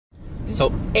So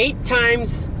 8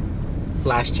 times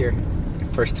last year,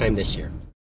 first time this year.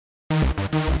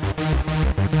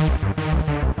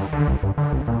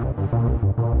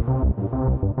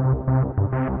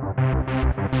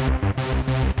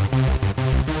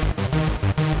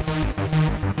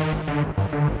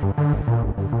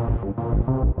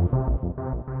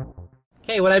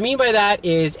 Okay, what I mean by that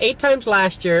is 8 times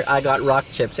last year I got rock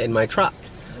chips in my truck.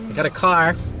 I got a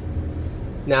car,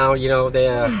 now you know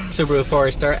the Subaru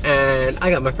Forester, and I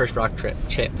got my first rock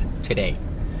chip today.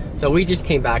 So we just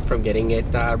came back from getting it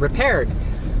repaired.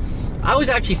 I was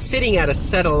actually sitting at a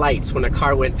set of lights when a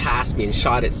car went past me and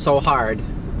shot it so hard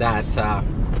that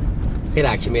it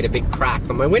actually made a big crack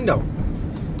on my window.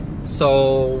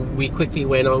 So we quickly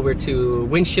went over to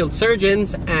Windshield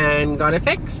Surgeons and got it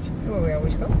fixed. Where we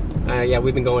always go. Yeah,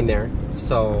 we've been going there.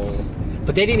 So,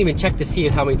 but they didn't even check to see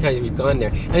how many times we've gone there.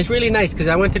 And it's really nice because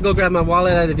I went to go grab my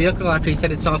wallet out of the vehicle after he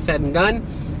said it's all said and done.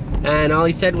 And all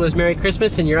he said was Merry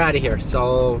Christmas and you're out of here.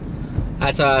 So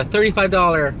that's a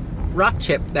 $35 rock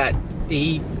chip that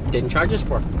he didn't charge us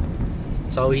for.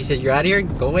 So he says you're out of here,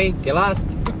 go away, get lost,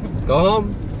 go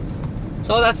home.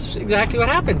 So that's exactly what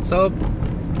happened. So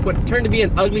what turned to be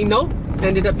an ugly note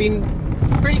ended up being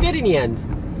pretty good in the end.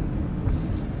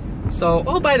 So,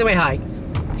 oh, by the way, hi.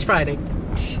 It's Friday.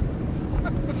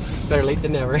 Better late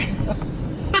than never.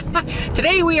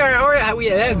 Today we are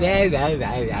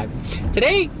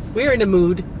in the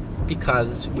mood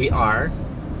because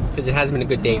it hasn't been a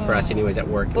good day for us anyways at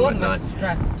work and Both whatnot. of us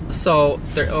stressed. So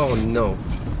there. Oh no.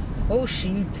 Oh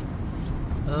shoot.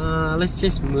 Let's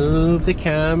just move the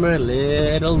camera a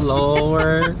little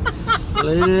lower.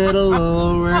 Little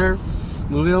lower.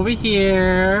 Move it over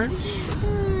here.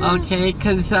 Okay,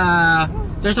 because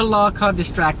there's a law called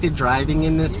distracted driving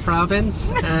in this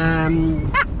province.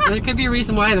 There could be a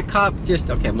reason why the cop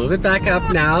okay, move it back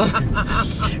up now.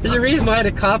 There's a reason why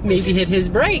the cop maybe hit his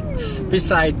brakes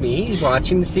beside me. He's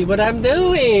watching to see what I'm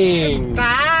doing.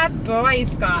 Bad boy,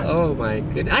 Scott. Oh my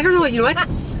goodness. I don't know, you know what?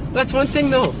 That's one thing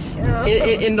though.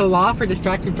 In the law for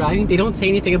distracted driving, they don't say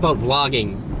anything about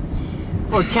vlogging.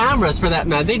 Or cameras for that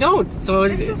matter. They don't. So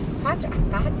This is such a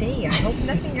bad day. I hope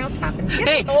nothing else happens. Get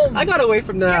hey, me home. I got away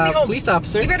from the police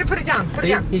officer. You better put it down. Put it See?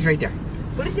 down. He's right there.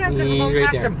 Put it down because He's we're going right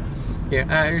past there. him.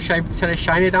 Here, should I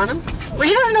shine it on him? Well,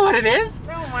 he doesn't know what it is.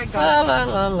 Oh my La God. la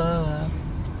la la la.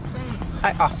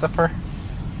 Hi, officer.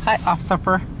 Hi,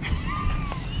 officer.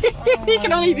 He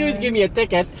can only do is give me a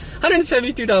ticket.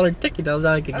 $172 ticket. That was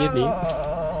all he could give me.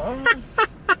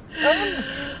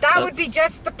 That would be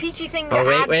just the peachy thing to Oh,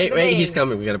 add to wait. the day. He's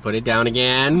coming. We gotta put it down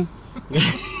again.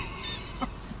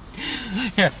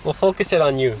 Here, we'll focus it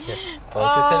on you. Here,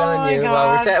 focus it on my you. God. While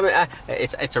we're set,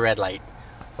 it's a red light,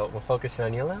 so we'll focus it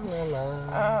on you. La la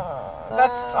la.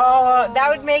 That's all. That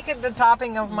would make it the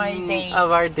topping of my day. Of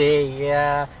our day,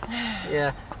 yeah,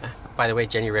 yeah. By the way,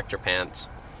 Jenny ripped her pants.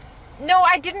 No,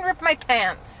 I didn't rip my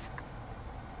pants.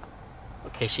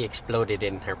 Okay, she exploded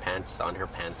in her pants, on her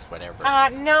pants, whatever.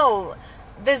 No.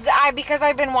 Because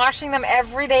I've been washing them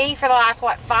every day for the last,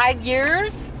 5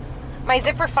 years? My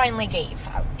zipper finally gave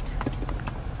out.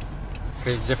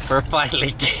 Her zipper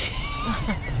finally gave.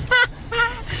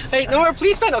 Wait, no more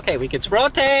policemen? Okay, we can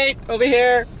rotate over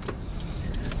here.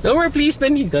 No more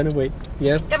policemen, he's gonna wait.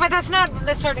 Yeah. Yeah, but that's not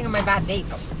the starting of my bad day,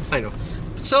 though. I know.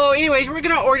 So, anyways, we're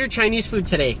gonna order Chinese food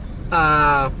today.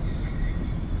 Plus,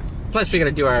 we're gonna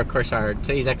do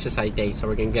today's exercise day, so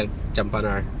we're gonna jump on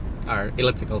our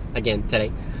elliptical again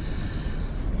today.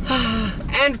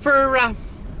 And for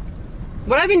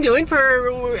what I've been doing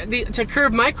to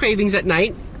curb my cravings at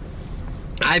night,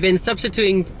 I've been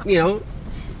substituting,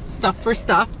 stuff for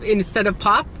stuff. Instead of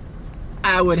pop,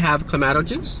 I would have Clamato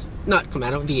juice, not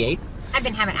Clamato, V8. I've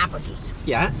been having apple juice.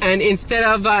 Yeah, and instead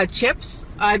of chips,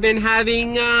 I've been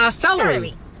having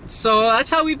celery. So that's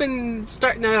how we've been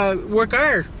starting to work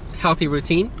our healthy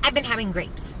routine. I've been having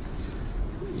grapes.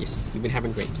 Yes, you've been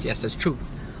having grapes. Yes, that's true.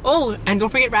 Oh, and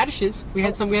don't forget radishes. We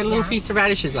had a little feast of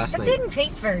radishes last night. It didn't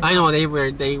taste very well. I know they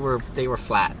were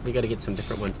flat. We got to get some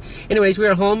different ones. Anyways,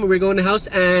 we're home. We're going to the house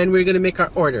and we're gonna make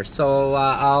our order.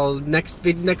 So next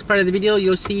part of the video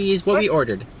you'll see is what we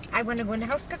ordered. I want to go in the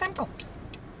house because I'm cold.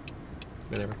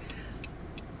 Whatever.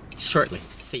 Shortly.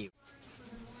 See you.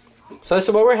 So this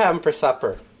is what we're having for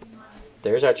supper.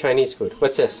 There's our Chinese food.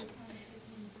 What's this?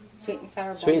 Sweet and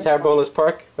sour. Sweet and sour boneless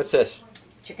pork. What's this?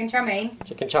 Chicken chow mein.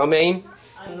 Chicken chow mein.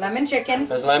 Lemon chicken.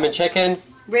 There's lemon chicken.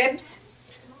 Ribs.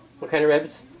 What kind of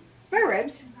ribs? Spare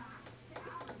ribs.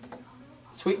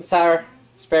 Sweet and sour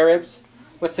spare ribs.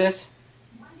 What's this?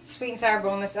 Sweet and sour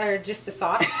boneless, or just the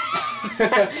sauce.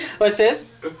 What's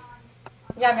this?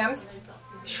 Yum yums.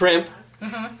 Shrimp.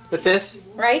 What's this?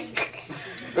 Rice.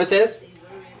 What's this?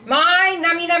 My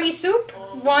nummy soup,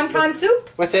 wonton soup.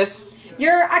 What's this?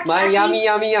 Your aki My aki.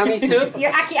 yummy soup.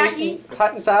 Your aki aki.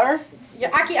 Hot and sour.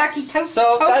 Your aki aki tofu.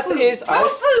 So that tofu. is our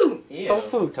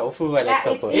tofu. Tofu. I like Yeah,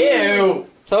 tofu. it's- Ew.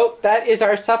 So that is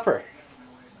our supper.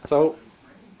 So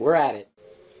we're at it.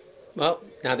 Well,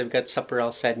 now that we've got supper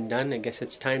all said and done, I guess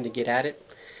it's time to get at it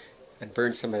and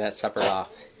burn some of that supper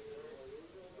off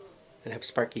and have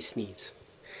Sparky sneeze.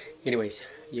 Anyways,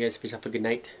 you guys have yourself a good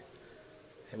night,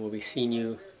 and we'll be seeing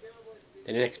you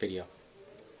in the next video.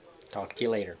 Talk to you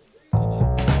later.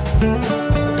 Bye-bye.